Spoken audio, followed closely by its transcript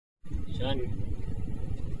Adaptation.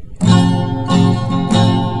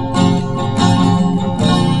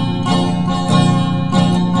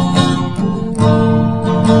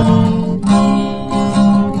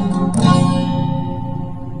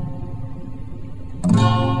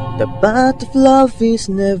 The path of love is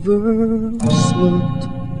never smooth,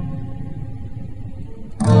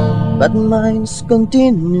 but mine's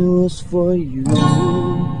continuous for you.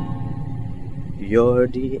 You're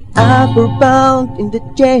the upper bound in the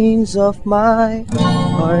chains of my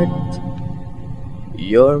heart.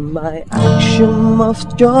 You're my axiom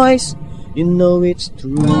of choice, you know it's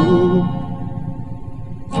true.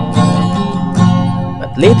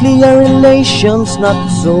 But lately our relation's not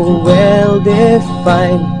so well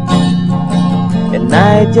defined, and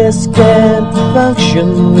I just can't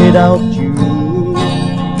function without you.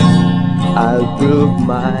 I'll prove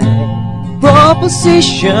my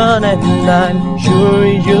proposition, and I'm sure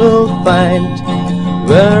you'll find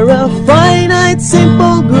we're a finite,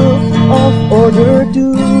 simple group of order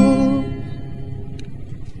 2.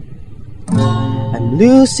 I'm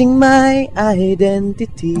losing my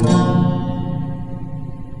identity.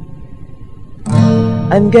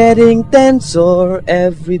 I'm getting tenser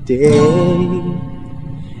every day,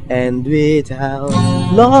 and without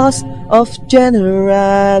loss of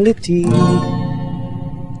generality,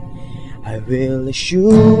 I will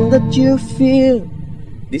assume that you feel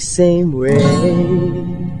the same way.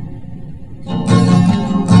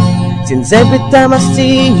 Since every time I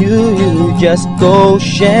see you, you just go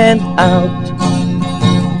sent out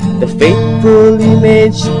the faithful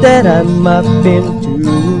image that I'm up into.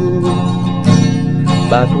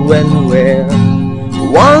 But when we're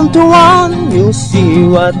one-to-one, you'll see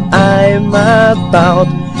what I'm about.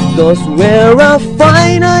 'Cause we're a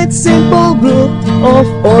finite, simple group of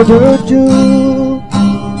order 2.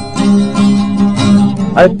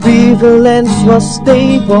 Our prevalence was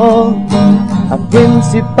stable, a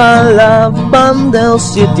principal love bundle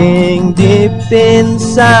sitting deep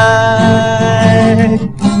inside.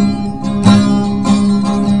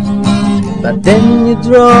 But then you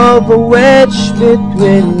drove a wedge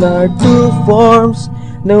between our two forms.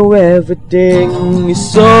 Now everything is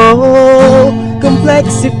so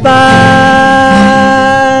complexified.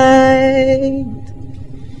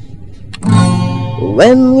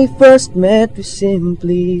 When we first met, we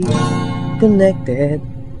simply connected.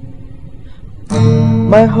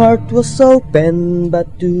 My heart was open but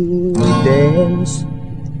too dense.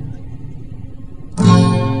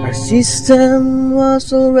 Our system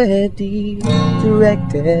was already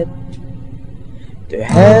directed to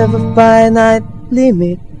have a finite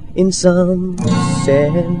limit in some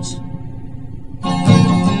sense.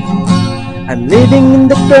 I'm living in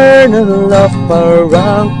the kernel of a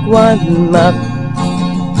rank 1 map.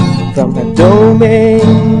 From a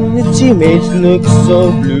domain, its image looks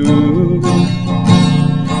so blue.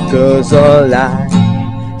 'Cause all I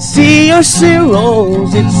see are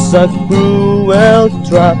zeros, it's a cruel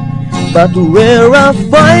trap. But we're a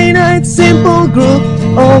finite, simple group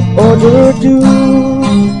of order 2.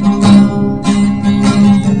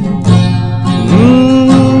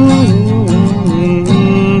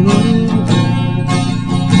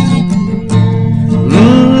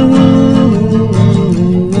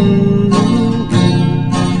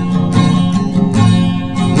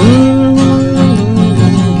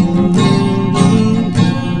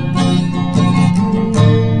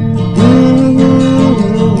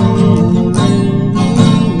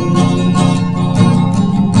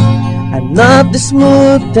 Not the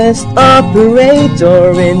smoothest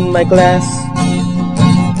operator in my class,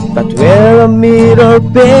 but we're a mirror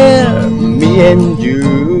pair, me and you.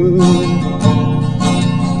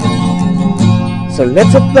 So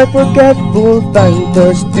let's apply forgetful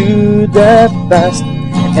factors to the past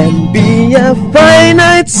and be a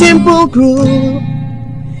finite, simple group.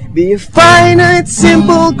 Be a finite,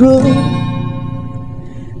 simple group.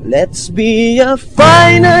 Let's be a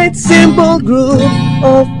finite, simple group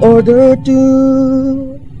of order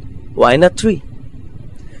 2. Why not 3?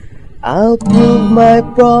 I'll prove my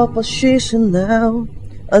proposition now,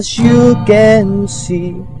 as you can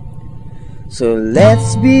see. So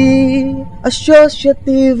let's be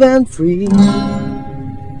associative and free,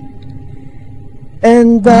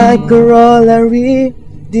 and by corollary,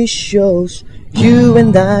 this shows you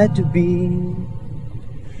and I to be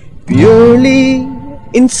purely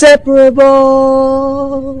inseparable.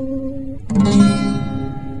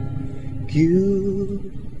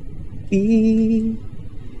 QE